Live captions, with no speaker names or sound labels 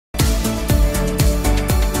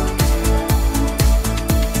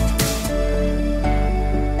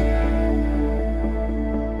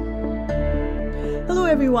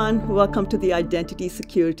everyone. Welcome to the Identity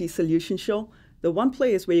Security Solution Show, the one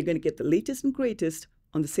place where you're going to get the latest and greatest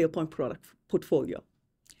on the SailPoint product portfolio.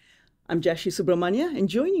 I'm Jaishree Subramania, and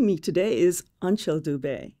joining me today is Anchal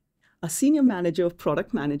Dube, a Senior Manager of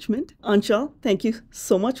Product Management. Anchal, thank you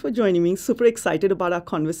so much for joining me. Super excited about our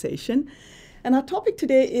conversation. And our topic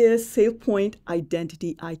today is SailPoint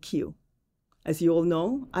IdentityIQ. As you all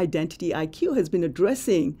know, IdentityIQ has been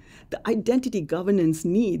addressing the identity governance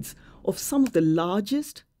needs of some of the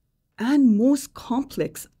largest and most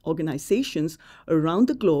complex organizations around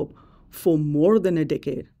the globe for more than a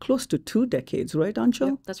decade, close to 2 decades, right, Anchal?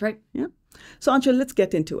 Yep, that's right. Yeah. So, Anchal, let's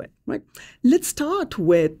get into it, right? Let's start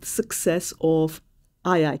with success of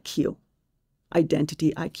IIQ,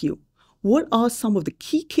 Identity IQ. What are some of the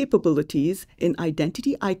key capabilities in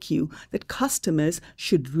Identity IQ that customers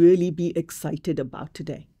should really be excited about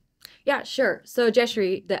today? Yeah, sure. So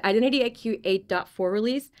Jaishree, the IdentityIQ 8.4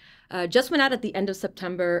 release just went out at the end of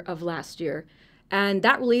September of last year. And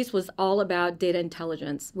that release was all about data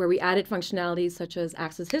intelligence, where we added functionalities such as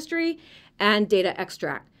access history and data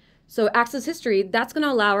extract. So access history, that's going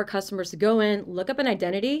to allow our customers to go in, look up an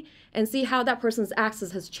identity, and see how that person's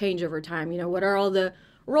access has changed over time. You know, what are all the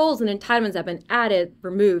roles and entitlements that have been added,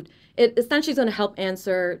 removed. It essentially is going to help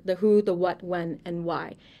answer the who, the what, when, and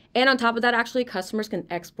why. And on top of that, actually, customers can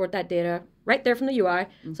export that data right there from the UI.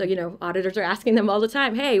 Mm-hmm. So, you know, auditors are asking them all the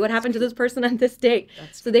time, hey, what happened to this person on this date?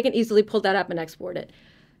 So they can easily pull that up and export it.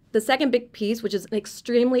 The second big piece, which is an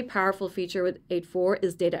extremely powerful feature with 8.4,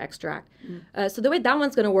 is data extract. Mm-hmm. So the way that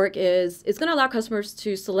one's going to work is it's going to allow customers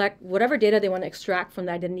to select whatever data they want to extract from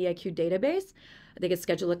the IdentityIQ database. They can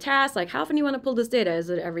schedule a task, like how often do you want to pull this data? Is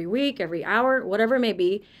it every week, every hour, whatever it may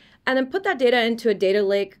be? And then put that data into a data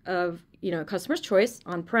lake of, you know, customer's choice,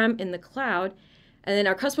 on-prem, in the cloud. And then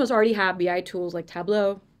our customers already have BI tools like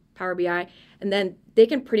Tableau, Power BI, and then they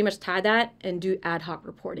can pretty much tie that and do ad hoc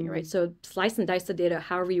reporting, right? So slice and dice the data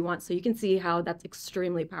however you want, so you can see how that's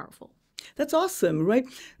extremely powerful. That's awesome, right?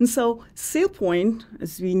 And so SailPoint,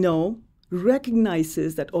 as we know,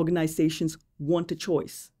 recognizes that organizations want a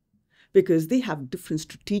choice, because they have different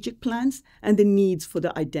strategic plans and the needs for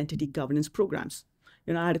the identity governance programs.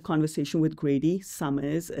 You know, I had a conversation with Grady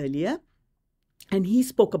Summers earlier, and he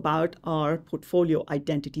spoke about our portfolio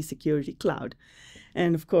Identity Security Cloud.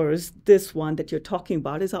 And of course, this one that you're talking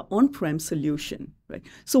about is our on-prem solution, right?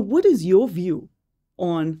 So what is your view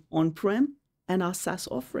on on-prem and our SaaS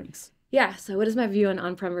offerings? Yeah, so what is my view on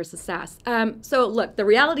on-prem versus SaaS? So look, the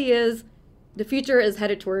reality is the future is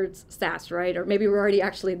headed towards SaaS, right? Or maybe we're already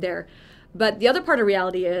actually there. But the other part of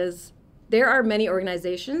reality is there are many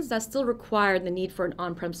organizations that still require the need for an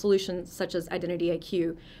on-prem solution, such as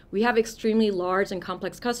IdentityIQ. We have extremely large and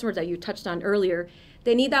complex customers that you touched on earlier.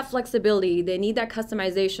 They need that flexibility. They need that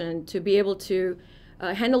customization to be able to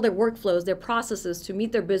handle their workflows, their processes, to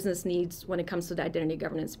meet their business needs when it comes to the identity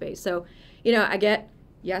governance space. So, you know, I get,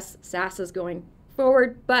 yes, SaaS is going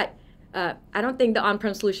forward, but I don't think the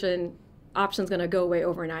on-prem solution option is going to go away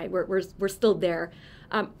overnight. We're still there.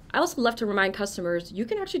 I also love to remind customers, you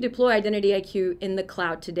can actually deploy IdentityIQ in the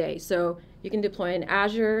cloud today. So you can deploy in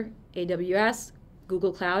Azure, AWS,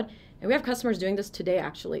 Google Cloud, and we have customers doing this today,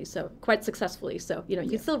 actually, so quite successfully. So, you know, you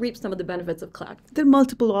can still reap some of the benefits of cloud. There are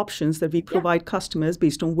multiple options that we provide customers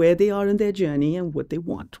based on where they are in their journey and what they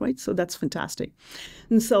want, right? So that's fantastic.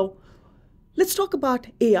 And so let's talk about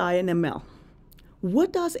AI and ML.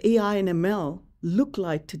 What does AI and ML look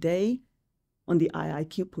like today on the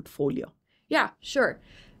IIQ portfolio? Yeah, sure.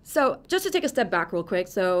 So just to take a step back real quick.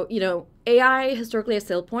 So, you know, AI historically at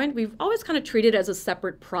SailPoint, we've always kind of treated it as a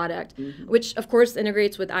separate product, which of course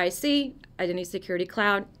integrates with ISC, Identity Security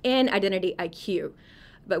Cloud, and IdentityIQ.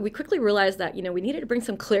 But we quickly realized that, you know, we needed to bring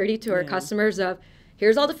some clarity to our customers of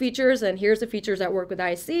here's all the features and here's the features that work with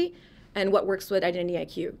ISC and what works with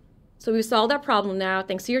IdentityIQ. So we solved that problem now,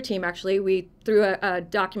 thanks to your team, actually. We threw a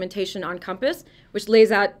documentation on Compass, which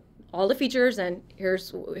lays out all the features, and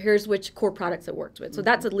here's which core products it works with. So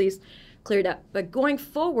that's at least cleared up. But going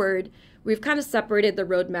forward, we've kind of separated the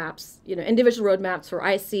roadmaps, you know, individual roadmaps for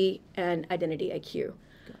IC and IdentityIQ.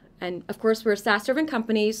 And of course, we're a SaaS-driven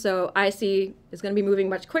company, so IC is going to be moving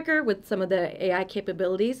much quicker with some of the AI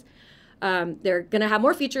capabilities. They're going to have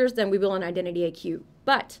more features than we will on IdentityIQ.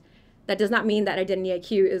 But that does not mean that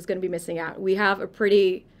IdentityIQ is going to be missing out. We have a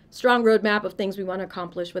pretty strong roadmap of things we want to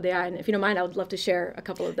accomplish with AI. And if you don't mind, I would love to share a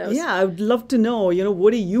couple of those. Yeah, I would love to know, you know,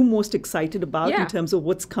 what are you most excited about in terms of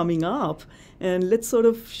what's coming up? And let's sort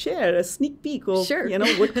of share a sneak peek of, you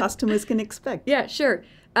know, what customers can expect. Yeah, sure.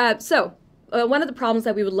 So One of the problems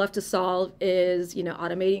that we would love to solve is,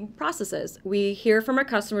 automating processes. We hear from our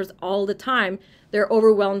customers all the time. They're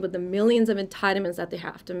overwhelmed with the millions of entitlements that they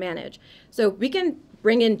have to manage. So we can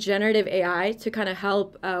bring in generative AI to kind of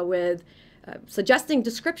help with suggesting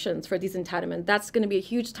descriptions for these entitlements. That's going to be a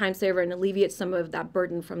huge time saver and alleviate some of that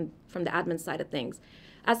burden from the admin side of things.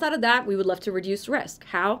 Outside of that, we would love to reduce risk.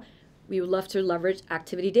 How? We would love to leverage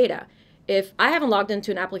activity data. If I haven't logged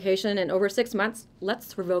into an application in over 6 months,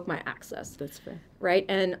 let's revoke my access. That's fair. Right?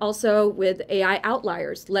 And also with AI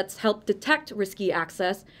outliers, let's help detect risky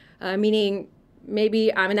access, meaning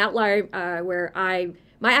maybe I'm an outlier where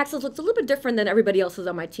my access looks a little bit different than everybody else's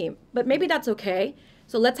on my team, but maybe that's okay.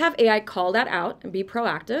 So let's have AI call that out and be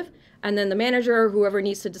proactive. And then the manager or whoever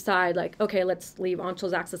needs to decide, like, okay, let's leave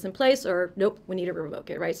Anchal's access in place, or nope, we need to revoke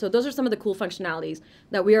it, right? So those are some of the cool functionalities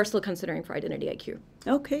that we are still considering for IdentityIQ.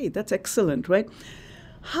 Okay, that's excellent, right?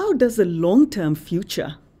 How does the long-term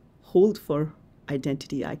future hold for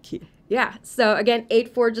IdentityIQ? Yeah, so again,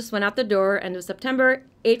 8.4 just went out the door end of September.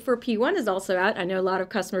 8.4 P1 is also out. I know a lot of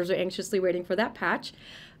customers are anxiously waiting for that patch.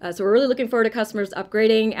 So we're really looking forward to customers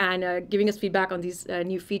upgrading and giving us feedback on these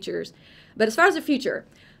new features. But as far as the future,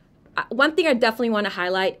 one thing I definitely want to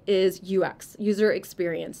highlight is UX, user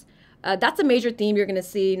experience. That's a major theme you're going to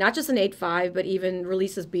see, not just in 8.5, but even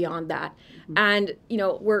releases beyond that. Mm-hmm. And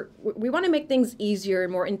we want to make things easier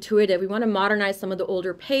and more intuitive. We want to modernize some of the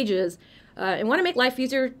older pages and want to make life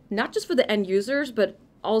easier, not just for the end users, but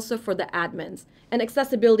also for the admins. And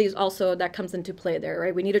accessibility is also that comes into play there,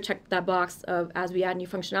 right? We need to check that box of as we add new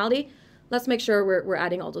functionality, let's make sure we're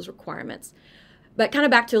adding all those requirements. But kind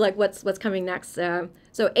of back to like what's coming next. So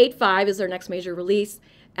 8.5 is our next major release,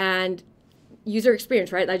 and user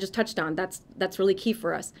experience, right? I just touched on that's really key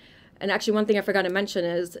for us. And actually, one thing I forgot to mention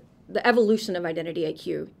is the evolution of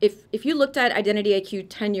IdentityIQ. If you looked at IdentityIQ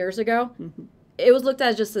 10 years ago, mm-hmm. it was looked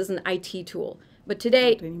at just as an IT tool. But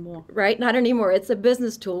today, not anymore. Right? Not anymore. It's a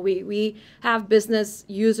business tool. We have business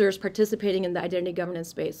users participating in the identity governance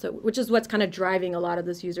space, so which is what's kind of driving a lot of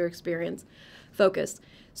this user experience focus.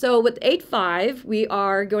 So with 8.5, we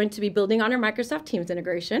are going to be building on our Microsoft Teams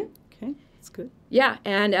integration. Okay, that's good. Yeah,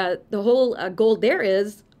 and the whole goal there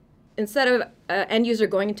is instead of end user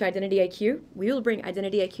going into IdentityIQ, we will bring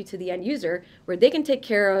IdentityIQ to the end user where they can take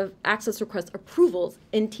care of access request approvals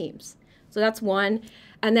in Teams. So that's one.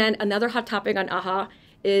 And then another hot topic on AHA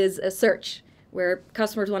is a search, where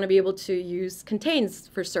customers want to be able to use contains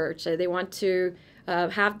for search. They want to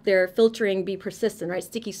have their filtering be persistent, right?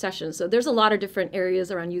 Sticky sessions. So there's a lot of different areas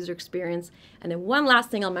around user experience. And then one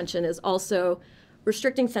last thing I'll mention is also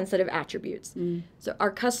restricting sensitive attributes. Mm. So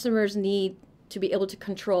our customers need to be able to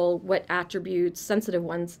control what attributes, sensitive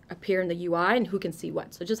ones, appear in the UI and who can see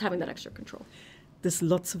what. So just having that extra control. There's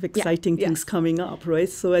lots of exciting things coming up, right?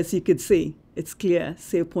 So as you could see, it's clear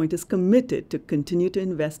SailPoint is committed to continue to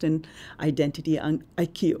invest in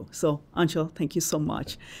IdentityIQ. So Anchal, thank you so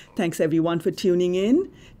much. Thanks everyone for tuning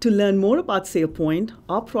in. To learn more about SailPoint,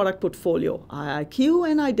 our product portfolio,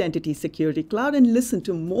 IIQ and Identity Security Cloud, and listen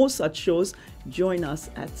to more such shows, join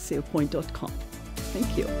us at sailpoint.com.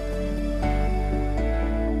 Thank you.